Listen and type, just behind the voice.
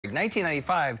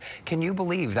1995, can you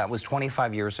believe that was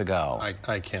 25 years ago?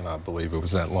 I cannot believe it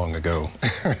was that long ago.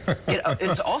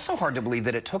 It's also hard to believe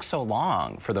that it took so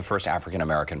long for the first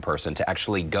African-American person to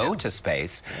actually go to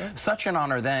space. Yeah. Such an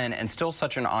honor then, and still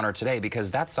such an honor today,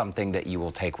 because that's something that you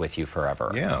will take with you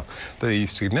forever. Yeah. The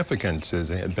significance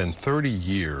is it had been 30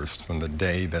 years from the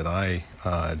day that I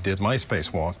did my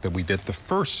spacewalk that we did the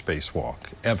first spacewalk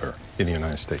ever in the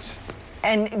United States.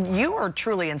 And you were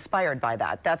truly inspired by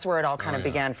that. That's where it all kind of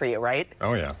began for you, right?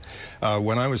 Oh, yeah.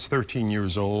 When I was 13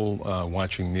 years old,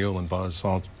 watching Neil and Buzz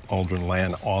Aldrin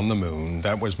land on the moon,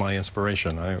 that was my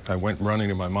inspiration. I went running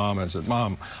to my mom and said,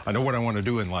 "Mom, I know what I want to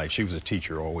do in life." She was a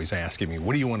teacher, always asking me,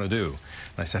 "What do you want to do?"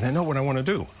 And I said, "I know what I want to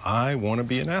do. I want to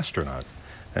be an astronaut."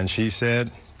 And she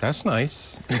said, "That's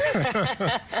nice,"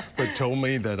 but told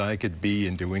me that I could be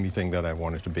and do anything that I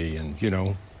wanted to be. And, you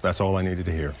know, that's all I needed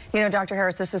to hear. You know, Dr.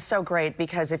 Harris, this is so great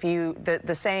because if you,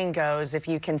 the saying goes, if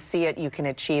you can see it, you can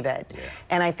achieve it. Yeah.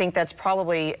 And I think that's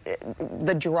probably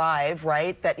the drive,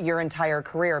 right, that your entire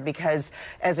career, because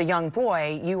as a young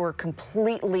boy, you were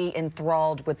completely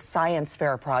enthralled with science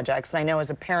fair projects. And I know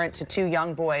as a parent to two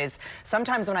young boys,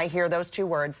 sometimes when I hear those two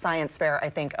words, science fair, I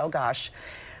think, oh gosh,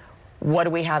 what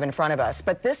do we have in front of us?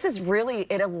 But this is really,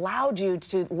 it allowed you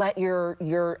to let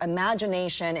your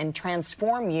imagination and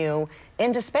transform you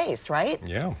into space, right?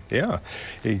 Yeah, yeah,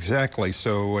 exactly.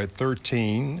 So at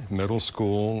 13, middle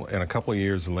school, and a couple of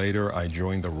years later, I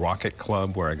joined the Rocket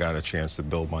Club, where I got a chance to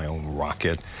build my own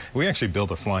rocket. We actually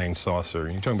built a flying saucer.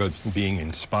 You're talking about being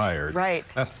inspired. Right.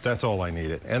 That's all I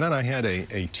needed. And then I had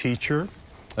a teacher,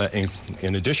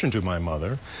 in addition to my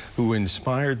mother, who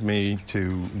inspired me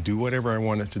to do whatever I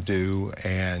wanted to do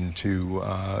and to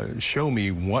show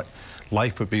me what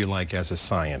life would be like as a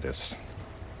scientist.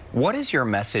 What is your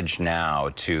message now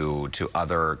to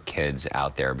other kids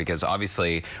out there? Because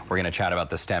obviously we're going to chat about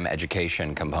the STEM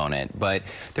education component, but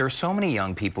there are so many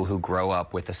young people who grow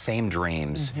up with the same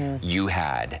dreams you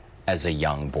had as a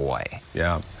young boy.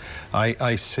 Yeah,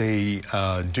 I say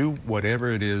do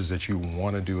whatever it is that you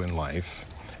want to do in life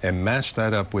and match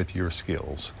that up with your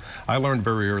skills. I learned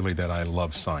very early that I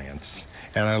love science,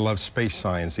 and I love space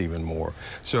science even more.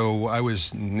 So I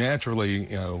was naturally,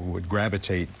 would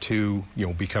gravitate to,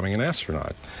 becoming an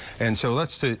astronaut. And so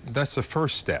that's the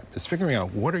first step, is figuring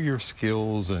out what are your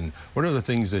skills and what are the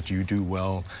things that you do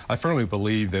well. I firmly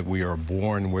believe that we are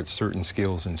born with certain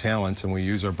skills and talents, and we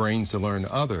use our brains to learn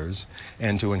others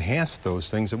and to enhance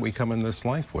those things that we come in this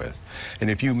life with.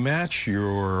 And if you match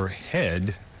your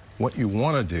head, what you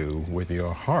want to do with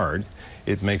your heart,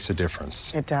 it makes a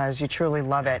difference. It does. You truly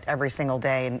love it every single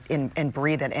day and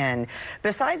breathe it in.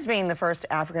 Besides being the first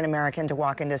African-American to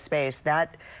walk into space,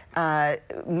 that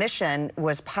mission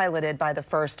was piloted by the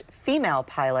first female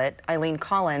pilot, Eileen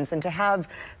Collins. And to have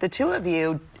the two of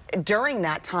you during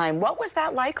that time, what was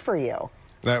that like for you?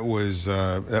 That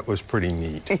was pretty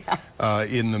neat. Yeah.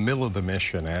 In the middle of the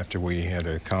mission, after we had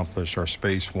accomplished our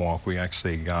spacewalk, we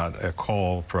actually got a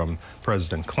call from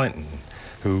President Clinton,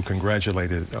 who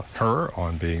congratulated her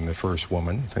on being the first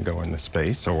woman to go into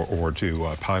space or to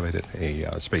pilot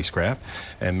a spacecraft,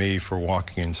 and me for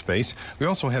walking in space. We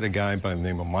also had a guy by the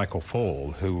name of Michael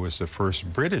Fold, who was the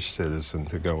first British citizen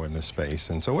to go into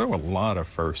space, and so there were a lot of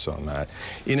firsts on that.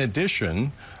 In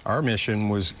addition, our mission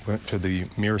went to the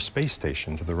Mir space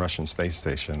station, to the Russian space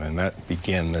station, and that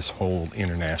began this whole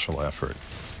international effort.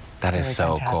 That is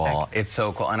so cool. It's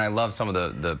so cool. And I love some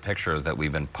of the pictures that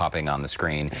we've been popping on the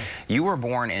screen. You were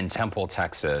born in Temple,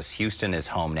 Texas. Houston is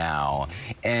home now.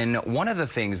 And one of the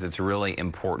things that's really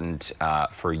important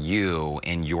for you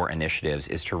in your initiatives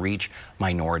is to reach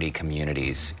minority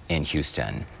communities in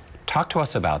Houston. Talk to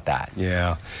us about that.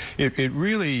 Yeah, it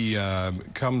really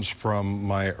comes from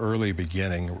my early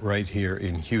beginning right here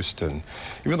in Houston.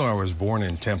 Even though I was born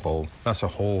in Temple, that's a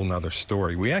whole nother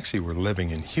story. We actually were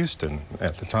living in Houston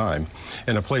at the time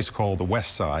in a place called the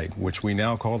West Side, which we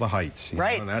now call the Heights.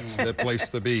 Right. And that's the place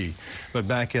to be. But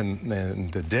back in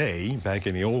the day, back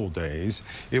in the old days,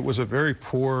 it was a very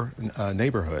poor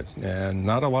neighborhood, and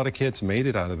not a lot of kids made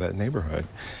it out of that neighborhood.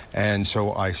 And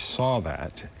so I saw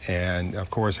that, and of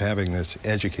course having this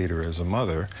educator as a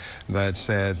mother that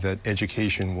said that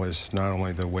education was not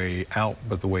only the way out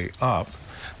but the way up,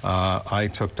 I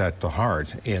took that to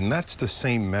heart. And that's the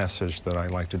same message that I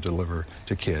like to deliver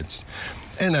to kids.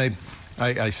 And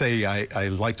I say I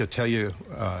like to tell you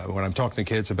when I'm talking to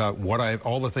kids about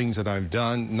all the things that I've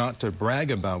done, not to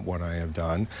brag about what I have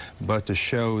done, but to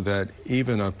show that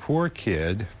even a poor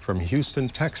kid from Houston,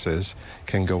 Texas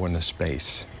can go into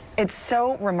space. It's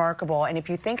so remarkable, and if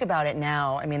you think about it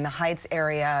now, I mean, the Heights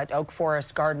area, Oak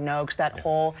Forest, Garden Oaks, that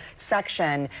whole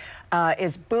section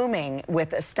is booming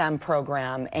with a STEM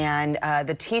program, and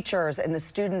the teachers and the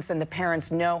students and the parents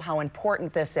know how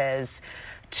important this is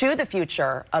to the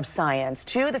future of science,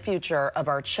 to the future of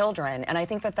our children. And I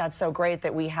think that that's so great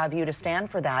that we have you to stand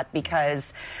for that,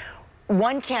 because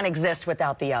one can't exist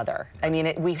without the other. I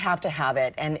mean, we have to have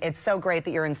it, and it's so great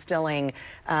that you're instilling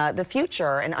the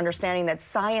future and understanding that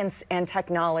science and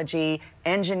technology,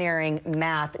 engineering,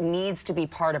 math needs to be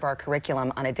part of our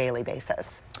curriculum on a daily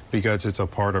basis. Because it's a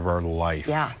part of our life.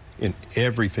 Yeah. In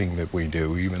everything that we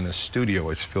do, even the studio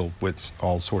is filled with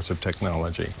all sorts of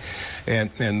technology.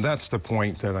 And that's the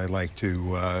point that I like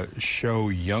to show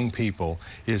young people,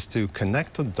 is to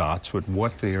connect the dots with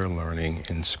what they are learning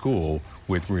in school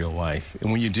with real life.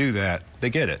 And when you do that, they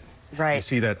get it. Right. You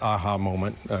see that aha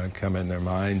moment come in their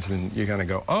minds, and you're going to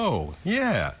go, oh,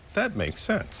 yeah, that makes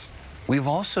sense. We've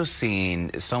also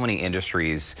seen so many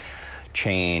industries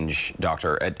change,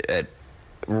 Doctor, at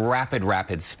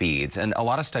rapid speeds, and a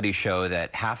lot of studies show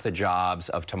that half the jobs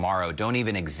of tomorrow don't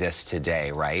even exist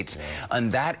today, right? Yeah.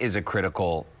 And that is a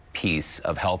critical piece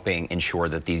of helping ensure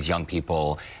that these young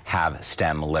people have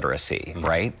STEM literacy,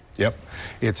 right? Yep.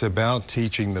 It's about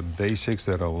teaching the basics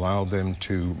that allow them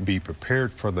to be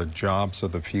prepared for the jobs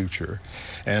of the future.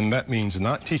 And that means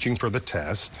not teaching for the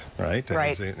test, right?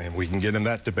 Right. And we can get in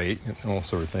that debate and all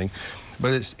sort of thing.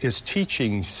 But it's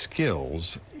teaching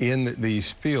skills in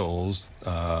these fields,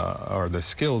 or the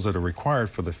skills that are required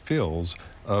for the fields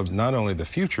of not only the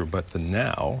future, but the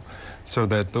now, so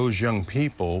that those young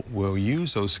people will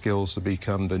use those skills to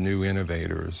become the new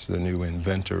innovators, the new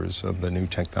inventors of the new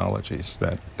technologies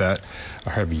that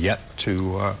have yet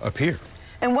to appear.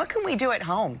 And what can we do at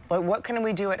home? What can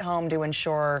we do at home to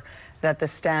ensure that the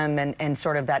STEM and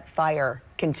sort of that fire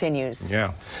continues?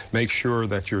 Yeah. Make sure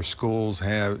that your schools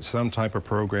have some type of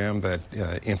program that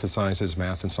emphasizes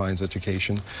math and science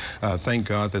education. Thank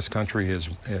God this country is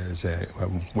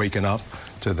waking up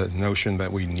to the notion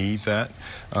that we need that,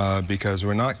 because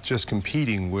we're not just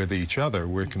competing with each other,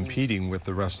 we're competing with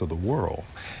the rest of the world.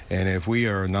 And if we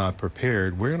are not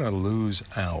prepared, we're going to lose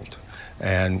out.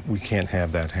 And we can't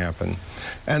have that happen.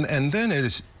 And then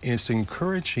it's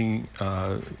encouraging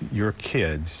your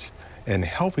kids and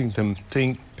helping them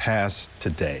think past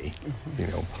today. You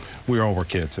know, we all were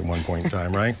kids at one point in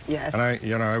time, right? Yes.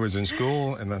 And I was in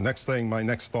school, and the next thing, my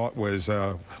next thought was,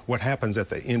 what happens at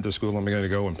the end of school? I'm going to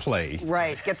go and play.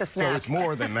 Right, get the snack. So it's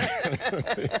more than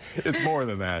that. It's more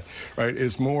than that, right?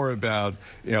 It's more about,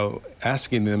 you know,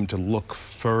 asking them to look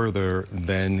further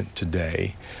than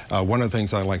today. One of the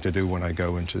things I like to do when I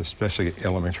go into especially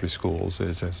elementary schools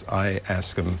is I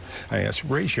ask,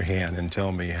 raise your hand and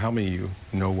tell me how many of you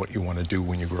know what you want to do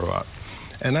when you grow up.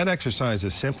 And that exercise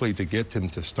is simply to get them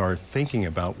to start thinking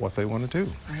about what they want to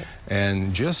do. Right.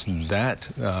 And just that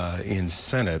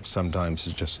incentive sometimes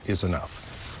is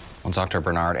enough. Well, Dr.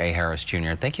 Bernard A. Harris,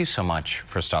 Jr., thank you so much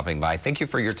for stopping by. Thank you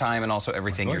for your time and also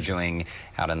everything you're doing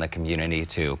out in the community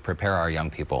to prepare our young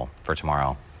people for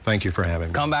tomorrow. Thank you for having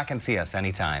me. Come back and see us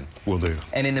anytime. Will do.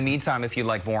 And in the meantime, if you'd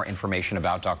like more information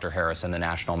about Dr. Harris and the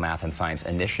National Math and Science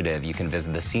Initiative, you can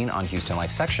visit the Scene on Houston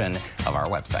Life section of our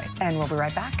website. And we'll be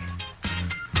right back.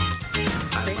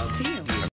 Great to see you.